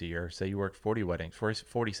 weddings a year, say you work 40 weddings,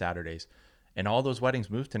 40 Saturdays, and all those weddings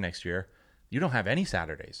move to next year, you don't have any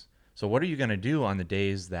Saturdays. So what are you going to do on the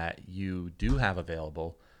days that you do have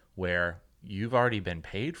available where you've already been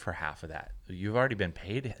paid for half of that? You've already been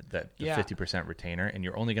paid the 50% retainer, and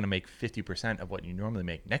you're only going to make 50% of what you normally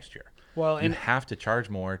make next year. Well, you have to charge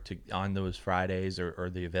more on those Fridays or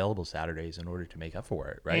the available Saturdays in order to make up for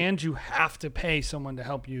it, right? And you have to pay someone to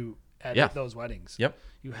help you at those weddings. Yep.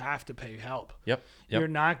 You have to pay help. Yep. You're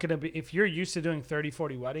not going to be, if you're used to doing 30,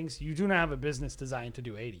 40 weddings, you do not have a business designed to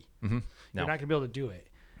do 80. Mm-hmm. No. You're not going to be able to do it.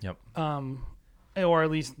 Yep. Or at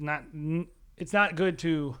least it's not good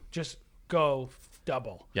to just go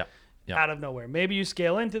double. Yeah. out of nowhere. Maybe you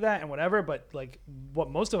scale into that and whatever, but like what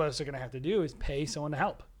most of us are going to have to do is pay someone to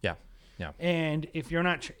help. Yeah. Yeah. And if you're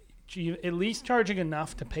not at least charging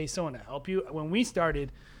enough to pay someone to help you, when we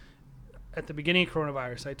started at the beginning of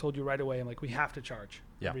coronavirus, I told you right away, I'm like, we have to charge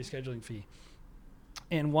a rescheduling fee.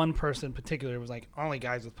 And one person in particular was like, only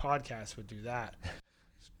guys with podcasts would do that.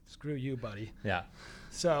 Screw you, buddy. Yeah.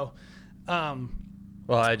 So, well,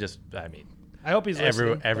 I hope he's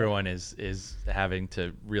listening. Everyone is having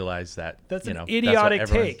to realize that that's an idiotic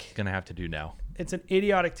that's what everyone's take. Going to have to do now. It's an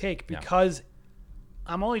idiotic take because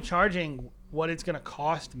I'm only charging what it's going to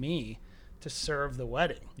cost me to serve the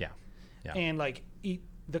wedding. Yeah. Yeah. And like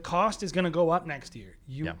the cost is going to go up next year.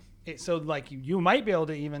 So like you might be able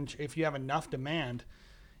to, even if you have enough demand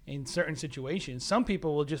in certain situations, some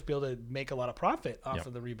people will just be able to make a lot of profit off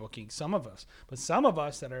of the rebooking. Some of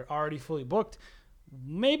us that are already fully booked,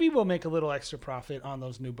 maybe we'll make a little extra profit on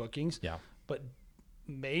those new bookings. Yeah. But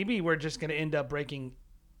maybe we're just going to end up breaking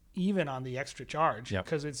even on the extra charge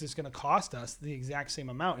because it's just going to cost us the exact same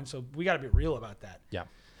amount. And so we got to be real about that. Yeah.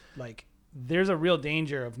 Like there's a real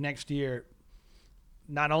danger of next year.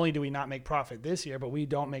 Not only do we not make profit this year, but we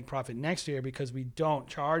don't make profit next year because we don't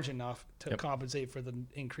charge enough to compensate for the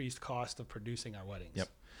increased cost of producing our weddings. Yep.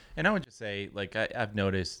 And I would just say, like, I've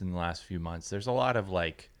noticed in the last few months, there's a lot of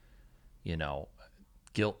like,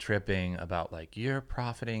 guilt tripping about like you're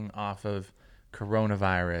profiting off of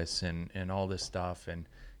coronavirus and all this stuff. And,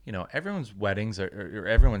 everyone's weddings or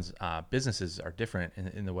everyone's businesses are different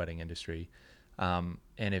in the wedding industry. And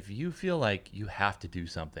if you feel like you have to do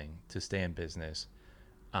something to stay in business,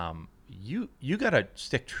 you got to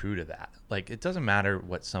stick true to that. Like, it doesn't matter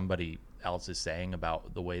what somebody else is saying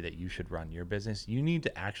about the way that you should run your business. You need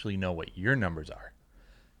to actually know what your numbers are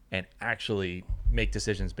and actually make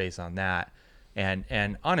decisions based on that.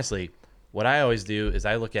 And honestly, what I always do is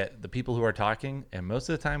I look at the people who are talking, and most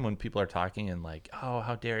of the time when people are talking and like, oh,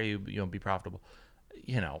 how dare you, be profitable,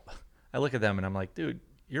 I look at them and I'm like, dude,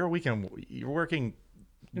 you're working.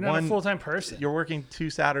 You're not a full-time person. You're working 2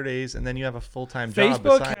 Saturdays and then you have a full-time job.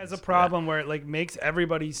 Facebook has a problem where it like makes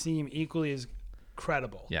everybody seem equally as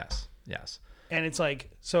credible. Yes. And it's like,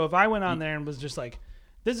 so if I went on there and was just like,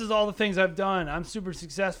 this is all the things I've done, I'm super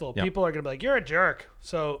successful, people are going to be like, you're a jerk.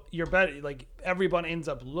 So you're better. Like everyone ends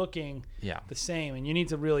up looking the same. And you need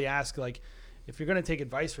to really ask, like, if you're going to take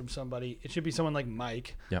advice from somebody, it should be someone like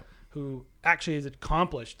Mike. Who actually has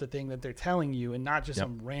accomplished the thing that they're telling you and not just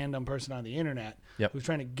some random person on the internet who's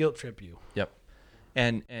trying to guilt trip you.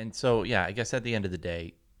 And so, I guess at the end of the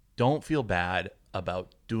day, don't feel bad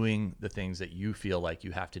about doing the things that you feel like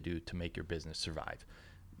you have to do to make your business survive.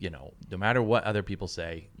 No matter what other people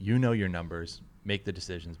say, your numbers, make the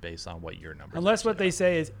decisions based on what your numbers Unless what they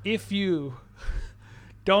say is, if you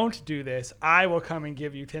don't do this, I will come and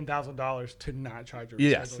give you $10,000 to not charge your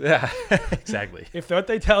rescheduling. Yes, exactly. If what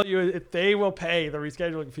they tell you is if they will pay the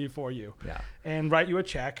rescheduling fee for you and write you a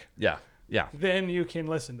check, then you can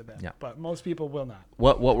listen to them. But most people will not.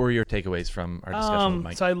 What were your takeaways from our discussion with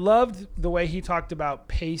Mike? So I loved the way he talked about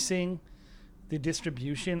pacing the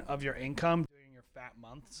distribution of your income during your fat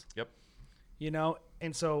months.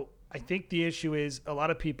 And so I think the issue is a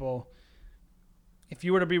lot of people, if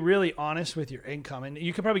you were to be really honest with your income, and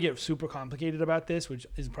you could probably get super complicated about this, which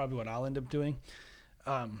is probably what I'll end up doing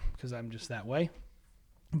because I'm just that way.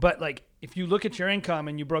 But like, if you look at your income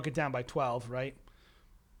and you broke it down by 12, right?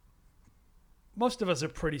 Most of us are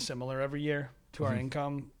pretty similar every year to our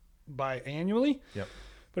income by annually.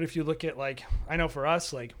 But if you look at like, I know for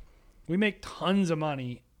us, like we make tons of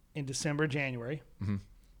money in December, January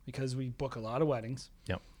because we book a lot of weddings.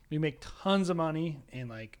 We make tons of money in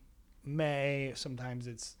like May, sometimes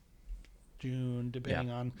it's June, depending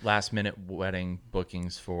on last minute wedding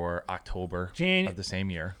bookings for October of the same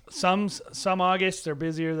year. Some August are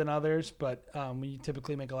busier than others, but we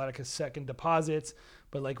typically make a lot of second deposits.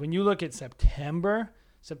 But like when you look at September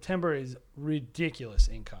is ridiculous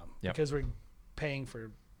income because we're paying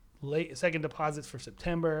for late second deposits for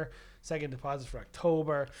September, second deposits for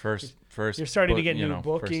October. First you're starting to get new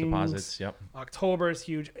bookings. First deposits. October is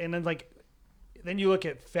huge, and then you look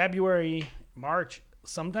at February, March.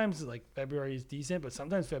 Sometimes like February is decent, but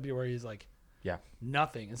sometimes February is like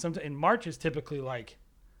nothing, and March is typically like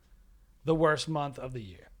the worst month of the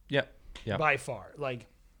year. By far. Like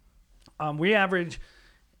we average,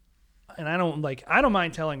 and I don't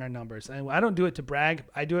mind telling our numbers, and I don't do it to brag.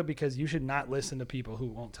 I do it because you should not listen to people who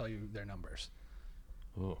won't tell you their numbers.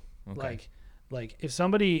 Ooh, okay. Like if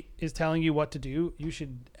somebody is telling you what to do, you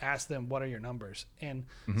should ask them, what are your numbers? And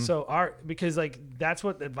so because like that's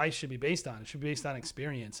what advice should be based on. It should be based on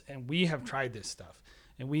experience. And we have tried this stuff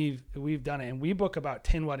and we've done it, and we book about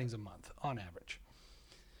 10 weddings a month on average.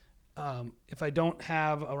 if I don't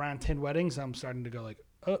have around 10 weddings, I'm starting to go like,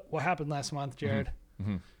 oh, what happened last month, Jared?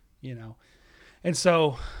 Mm-hmm. You know? And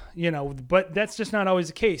so, but that's just not always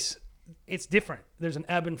the case. It's different. There's an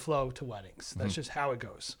ebb and flow to weddings. That's just how it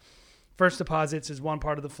goes. First deposits is one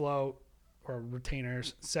part of the flow, or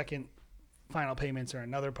retainers. Second, final payments are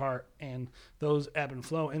another part, and those ebb and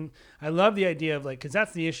flow. And I love the idea of because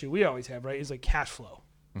that's the issue we always have, right? Is cash flow.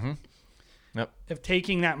 Mm-hmm. Yep. Of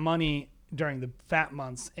taking that money during the fat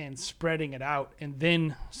months and spreading it out. And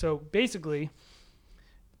then, so basically,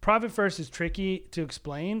 profit first is tricky to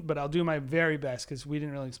explain, but I'll do my very best because we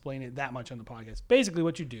didn't really explain it that much on the podcast. Basically,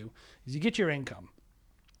 what you do is you get your income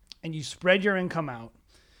and you spread your income out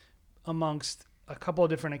amongst a couple of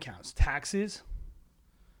different accounts: taxes,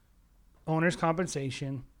 owner's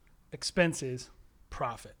compensation, expenses,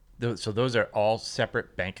 profit. So those are all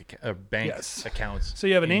separate bank Yes. accounts. So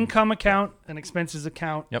you have an income account, an expenses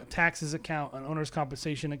account, Yep. a taxes account, an owner's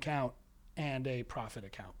compensation account, and a profit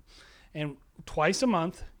account. And twice a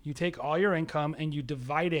month, you take all your income and you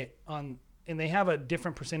divide it on, and they have a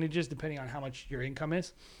different percentages depending on how much your income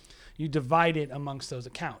is. You divide it amongst those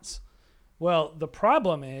accounts. Well, the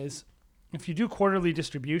problem is if you do quarterly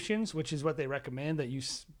distributions, which is what they recommend, that you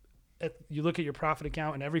look at your profit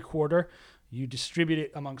account and every quarter you distribute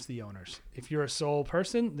it amongst the owners. If you're a sole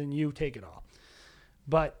person, then you take it all.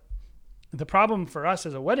 But the problem for us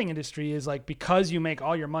as a wedding industry is because you make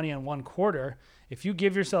all your money in one quarter, if you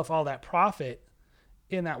give yourself all that profit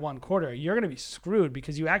in that one quarter, you're going to be screwed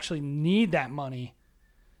because you actually need that money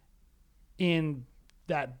in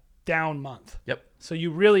that down month. Yep. So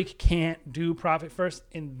you really can't do profit first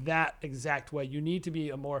in that exact way. You need to be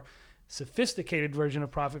a more sophisticated version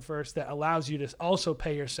of profit first that allows you to also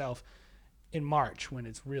pay yourself in March when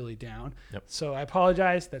it's really down. Yep. So I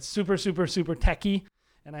apologize. That's super, super, super techie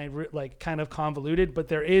and I kind of convoluted, but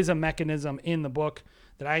there is a mechanism in the book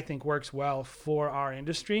that I think works well for our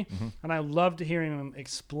industry. Mm-hmm. And I love to hear him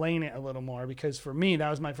explain it a little more because for me, that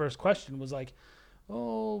was my first question was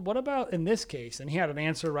oh, what about in this case? And he had an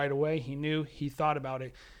answer right away. He knew, he thought about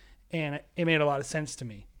it, and it made a lot of sense to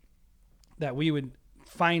me that we would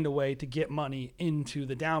find a way to get money into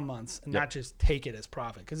the down months and not just take it as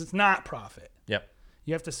profit because it's not profit. Yep.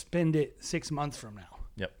 You have to spend it 6 months from now.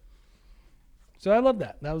 Yep. So I love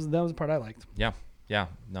that. That was the part I liked. Yeah. Yeah.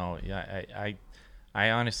 No, yeah. I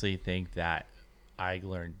honestly think that I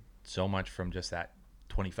learned so much from just that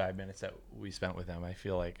 25 minutes that we spent with him. I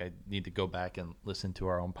feel like I need to go back and listen to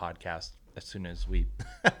our own podcast as soon as we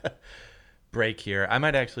break here. I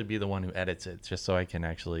might actually be the one who edits it just so I can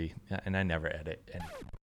actually, and I never edit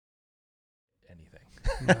anything.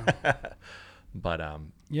 No. But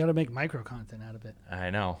you got to make micro content out of it. I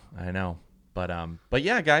know. But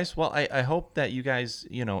yeah, guys, well, I hope that you guys,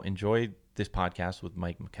 enjoyed this podcast with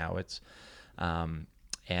Mike Michalowicz.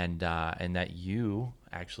 And that you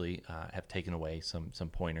actually have taken away some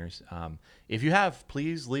pointers. If you have,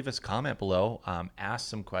 please leave us a comment below. Ask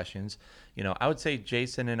some questions. I would say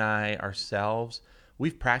Jason and I ourselves,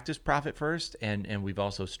 we've practiced profit first, and we've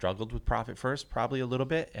also struggled with profit first probably a little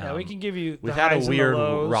bit. Yeah, we can give you the we've had a highs and the weird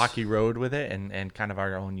lows. rocky road with it and kind of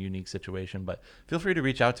our own unique situation. But feel free to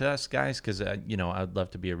reach out to us, guys, because I'd love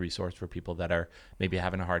to be a resource for people that are maybe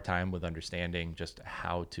having a hard time with understanding just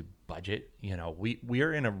how to budget. We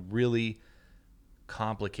are in a really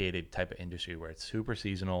complicated type of industry where it's super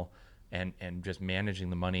seasonal. And just managing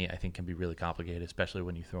the money, I think, can be really complicated, especially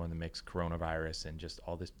when you throw in the mix coronavirus and just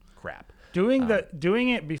all this crap. Doing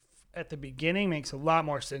it at the beginning makes a lot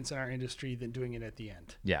more sense in our industry than doing it at the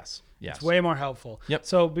end. Yes. It's way more helpful. Yep.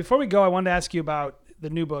 So before we go, I wanted to ask you about the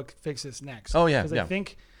new book, Fix This Next. Oh, yeah. Because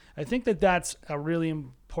I think that's a really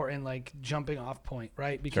important jumping off point,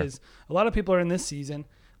 right? Because a lot of people are in this season,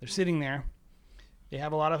 they're sitting there, they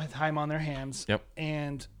have a lot of time on their hands,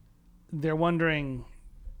 and they're wondering.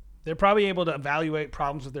 They're probably able to evaluate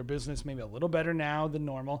problems with their business maybe a little better now than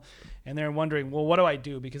normal. And they're wondering, well, what do I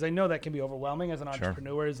do? Because I know that can be overwhelming as an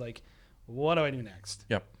entrepreneur is what do I do next?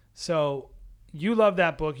 Yep. So you love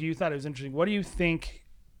that book. You thought it was interesting. What do you think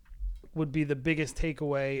would be the biggest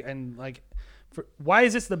takeaway? And why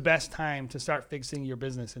is this the best time to start fixing your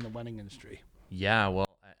business in the wedding industry? Yeah, well,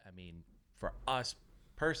 I mean, for us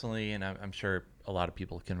personally, and I'm sure a lot of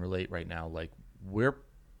people can relate right now,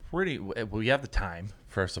 we have the time,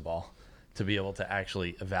 first of all, to be able to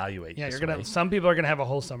actually evaluate. Yeah, some people are gonna have a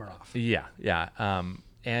whole summer off. Yeah.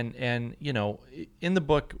 And in the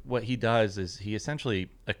book, what he does is he essentially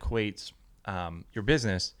equates your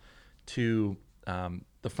business to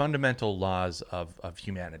the fundamental laws of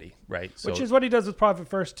humanity, right? So, Which is what he does with Profit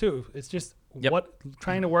First too. It's just Yep.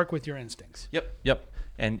 trying to work with your instincts. Yep.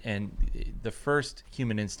 And the first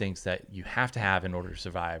human instincts that you have to have in order to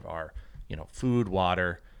survive are, food,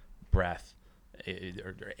 water, breath,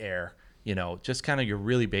 or air, just kind of your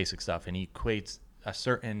really basic stuff. And he equates a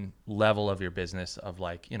certain level of your business of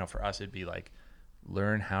like, for us, it'd be like,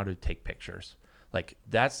 learn how to take pictures. Like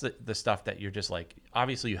that's the stuff that you're just like,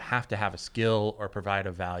 obviously you have to have a skill or provide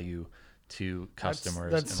a value to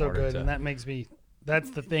customers. That's so good. And that makes me,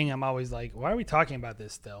 that's the thing. I'm always like, why are we talking about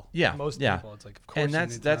this still? Yeah. Most people, it's like, of course. And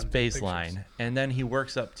that's baseline. And then he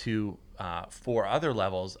works up to 4 other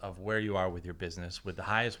levels of where you are with your business, with the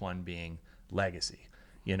highest one being legacy,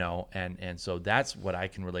 and so that's what I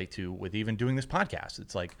can relate to with even doing this podcast.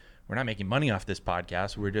 It's like, we're not making money off this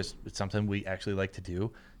podcast. It's something we actually like to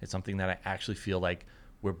do. It's something that I actually feel like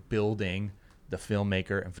we're building the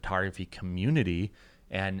filmmaker and photography community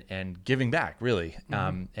and giving back really.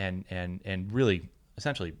 And really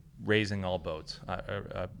essentially raising all boats.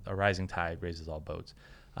 A rising tide raises all boats.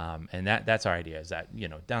 And that's our idea, is that,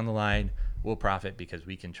 down the line we'll profit because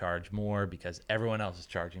we can charge more because everyone else is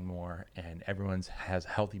charging more and everyone's has a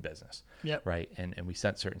healthy business. Yep. Right. And we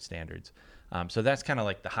set certain standards. So that's kind of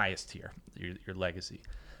like the highest tier, your legacy.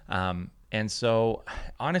 And so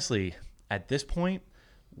honestly, at this point,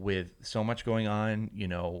 with so much going on,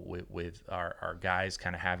 with our guys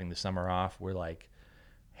kind of having the summer off, we're like,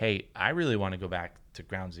 hey, I really want to go back to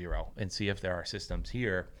ground zero and see if there are systems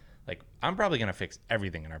here. Like, I'm probably going to fix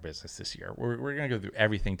everything in our business this year. We're going to go through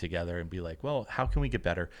everything together and be like, well, how can we get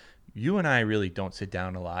better? You and I really don't sit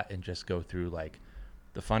down a lot and just go through like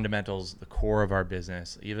the fundamentals, the core of our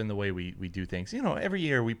business, even the way we do things. Every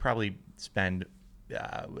year we probably spend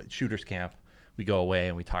shooters camp. We go away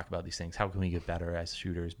and we talk about these things. How can we get better as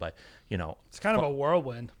shooters? But, it's kind of a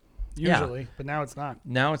whirlwind usually, but now it's not.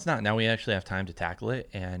 Now it's not. Now we actually have time to tackle it,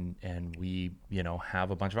 and we,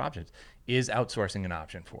 have a bunch of options. Is outsourcing an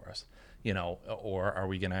option for us? Or are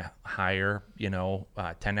we going to hire,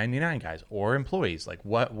 1099 guys or employees? Like,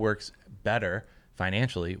 what works better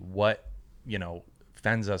financially? What,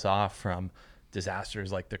 fends us off from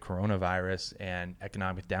disasters like the coronavirus and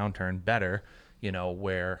economic downturn better,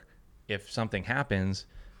 where if something happens,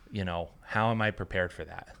 how am I prepared for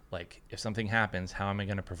that? Like, if something happens, how am I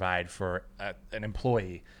going to provide for an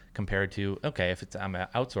employee compared to, okay, if I'm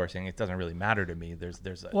outsourcing, it doesn't really matter to me.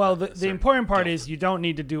 The important part is you don't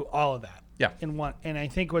need to do all of that. Yeah. In one. And I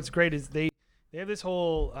think what's great is they have this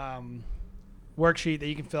whole worksheet that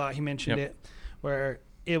you can fill out. He mentioned it, where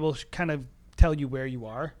it will kind of tell you where you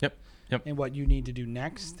are. Yep. And what you need to do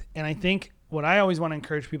next. And I think what I always want to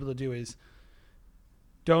encourage people to do is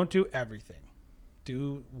don't do everything.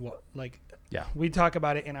 Do what, we talk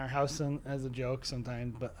about it in our house as a joke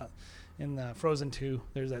sometimes, but in Frozen 2,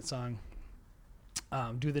 there's that song,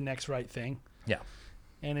 do the next right thing. Yeah.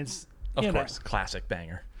 And it's, of course, classic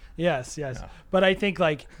banger. Yes. Yeah. But I think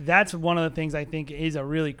that's one of the things I think is a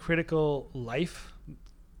really critical life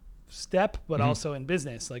step, but also in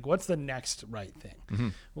business. Like, what's the next right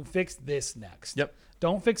thing? We'll fix this next. Yep.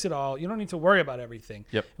 Don't fix it all. You don't need to worry about everything.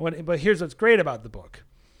 Yep. But here's what's great about the book.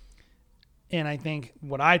 And I think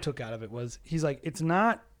what I took out of it was, he's like, it's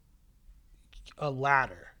not a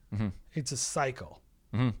ladder. It's a cycle.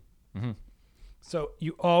 So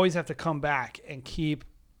you always have to come back and keep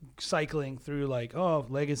cycling through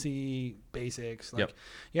legacy basics.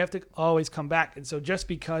 You have to always come back. And so just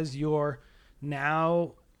because you're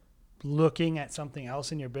now looking at something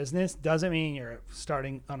else in your business doesn't mean you're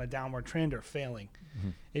starting on a downward trend or failing.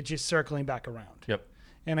 It's just circling back around. Yep.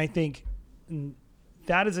 And I think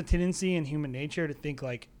that is a tendency in human nature to think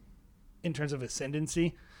in terms of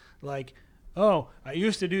ascendancy, oh, I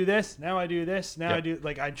used to do this, now I do this, now I do,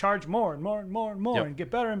 I charge more and more and more and more and get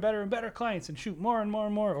better and better and better clients and shoot more and more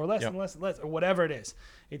and more, or less and less and less, or whatever it is.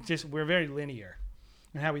 It's just, we're very linear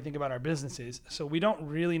in how we think about our businesses. So we don't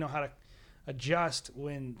really know how to adjust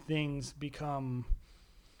when things when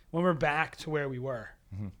we're back to where we were,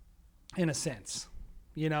 in a sense,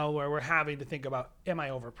 where we're having to think about, am I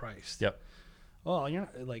overpriced? Yep. Well,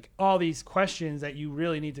 all these questions that you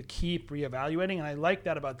really need to keep reevaluating. And I like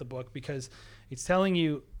that about the book, because it's telling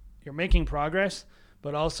you you're making progress,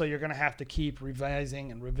 but also you're going to have to keep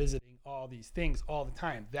revising and revisiting all these things all the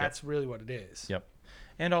time. That's really what it is. Yep.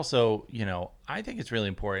 And also, I think it's really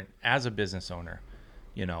important as a business owner,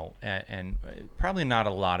 and probably not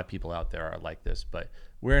a lot of people out there are like this, but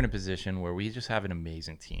we're in a position where we just have an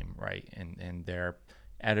amazing team, right? And they're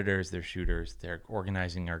editors, they're shooters, they're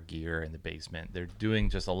organizing our gear in the basement. They're doing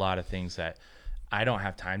just a lot of things that I don't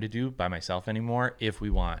have time to do by myself anymore if we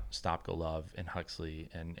want Stop Go Love and Huxley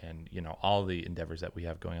and all the endeavors that we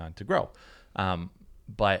have going on to grow.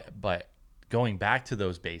 But going back to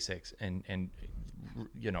those basics and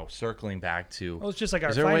circling back to, well, it's just like our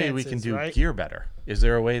is there a way we finances, can do right? gear better? Is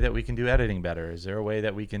there a way that we can do editing better? Is there a way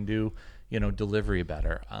that we can do delivery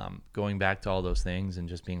better? Going back to all those things and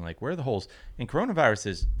just being like, where are the holes? And coronavirus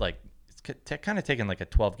is like, it's kind of taking like a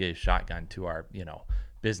 12-gauge shotgun to our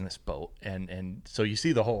business boat, and so you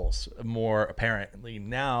see the holes more apparently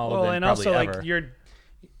now than and probably also ever. like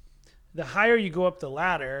the higher you go up the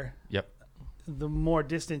ladder, Yep. the more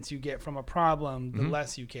distance you get from a problem, the Mm-hmm.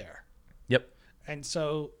 less you care. Yep. And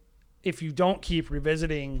so if you don't keep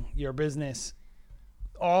revisiting your business,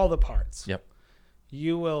 all the parts, Yep.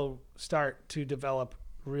 you will start to develop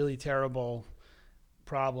really terrible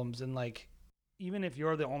problems. And like, even if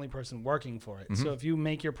you're the only person working for it. Mm-hmm. So if you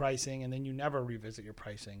make your pricing and then you never revisit your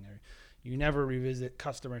pricing, or you never revisit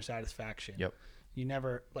customer satisfaction. Yep. You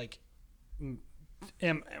never like,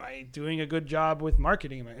 am I doing a good job with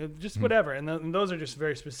marketing? Just Mm-hmm. whatever. And those are just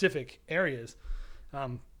very specific areas.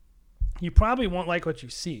 You probably won't like what you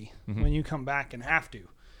see Mm-hmm. when you come back and have to.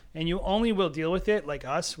 And you only will deal with it, like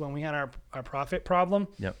us, when we had our profit problem,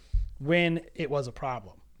 Yep. when it was a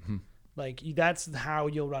problem. Mm-hmm. Like, that's how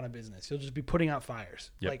you'll run a business. You'll just be putting out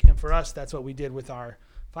fires. Yep. Like, and for us, that's what we did with our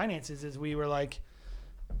finances. Is we were like,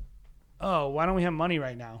 oh, why don't we have money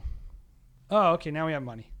right now? Oh, okay, now we have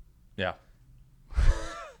money. Yeah.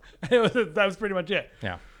 That was pretty much it.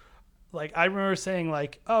 Yeah. Like, I remember saying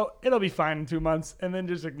like, oh, it'll be fine in 2 months, and then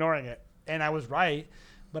just ignoring it. And I was right,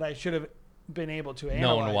 but I should have been able to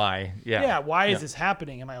analyze. Known why. Yeah. Yeah, why is this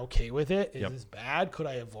happening? Am I okay with it? Is Yep. this bad? Could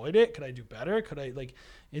I avoid it? Could I do better? Could I, like,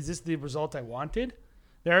 is this the result I wanted?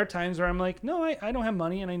 There are times where I'm like, no, I don't have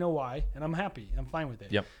money, and I know why, and I'm happy. I'm fine with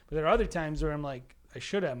it. Yep. But there are other times where I'm like, I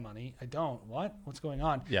should have money. I don't. What? What's going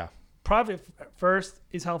on? Yeah. Profit first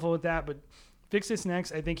is helpful with that, but Fix This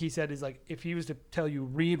Next, I think he said, is like, if he was to tell you,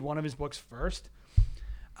 read one of his books first,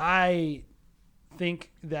 I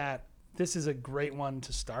think that this is a great one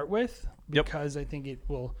to start with, Yep. because I think it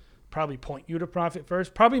will probably point you to profit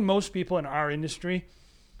first. Probably most people in our industry,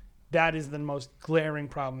 that is the most glaring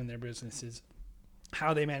problem in their business, is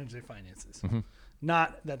how they manage their finances. Mm-hmm.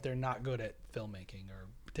 Not that they're not good at filmmaking or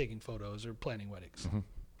taking photos or planning weddings. Mm-hmm.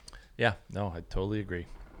 Yeah. No, I totally agree.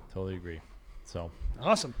 Totally agree. So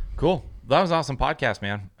Awesome. cool. That was an awesome podcast,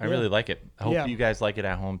 man. I Yeah. really like it. I hope Yeah. you guys like it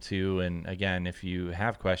at home too. And again, if you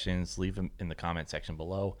have questions, leave them in the comment section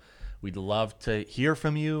below. We'd love to hear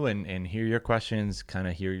from you and hear your questions, kind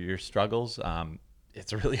of hear your struggles.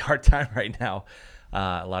 It's a really hard time right now.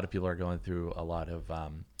 A lot of people are going through a lot of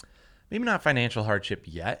maybe not financial hardship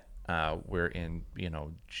yet. We're in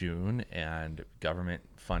June, and government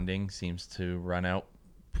funding seems to run out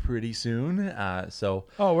pretty soon.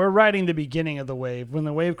 We're riding the beginning of the wave. When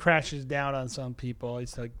the wave crashes down on some people,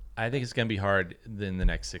 it's like, I think it's going to be hard in the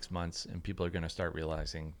next 6 months, and people are going to start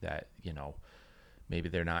realizing that, maybe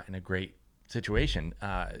they're not in a great situation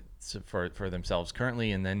for themselves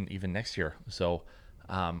currently, and then even next year. So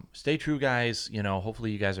stay true, guys.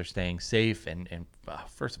 Hopefully you guys are staying safe and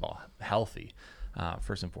first of all, healthy,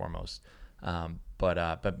 first and foremost.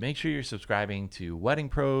 But make sure you're subscribing to Wedding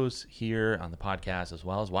Pros here on the podcast, as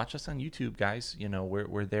well as watch us on YouTube, guys.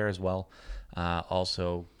 We're there as well.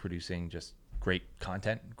 Also producing just great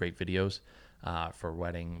content, great videos for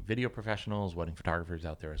wedding video professionals, wedding photographers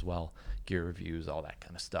out there as well, gear reviews, all that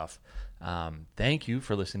kind of stuff. Thank you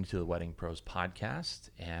for listening to the Wedding Pros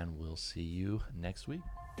podcast, and we'll see you next week.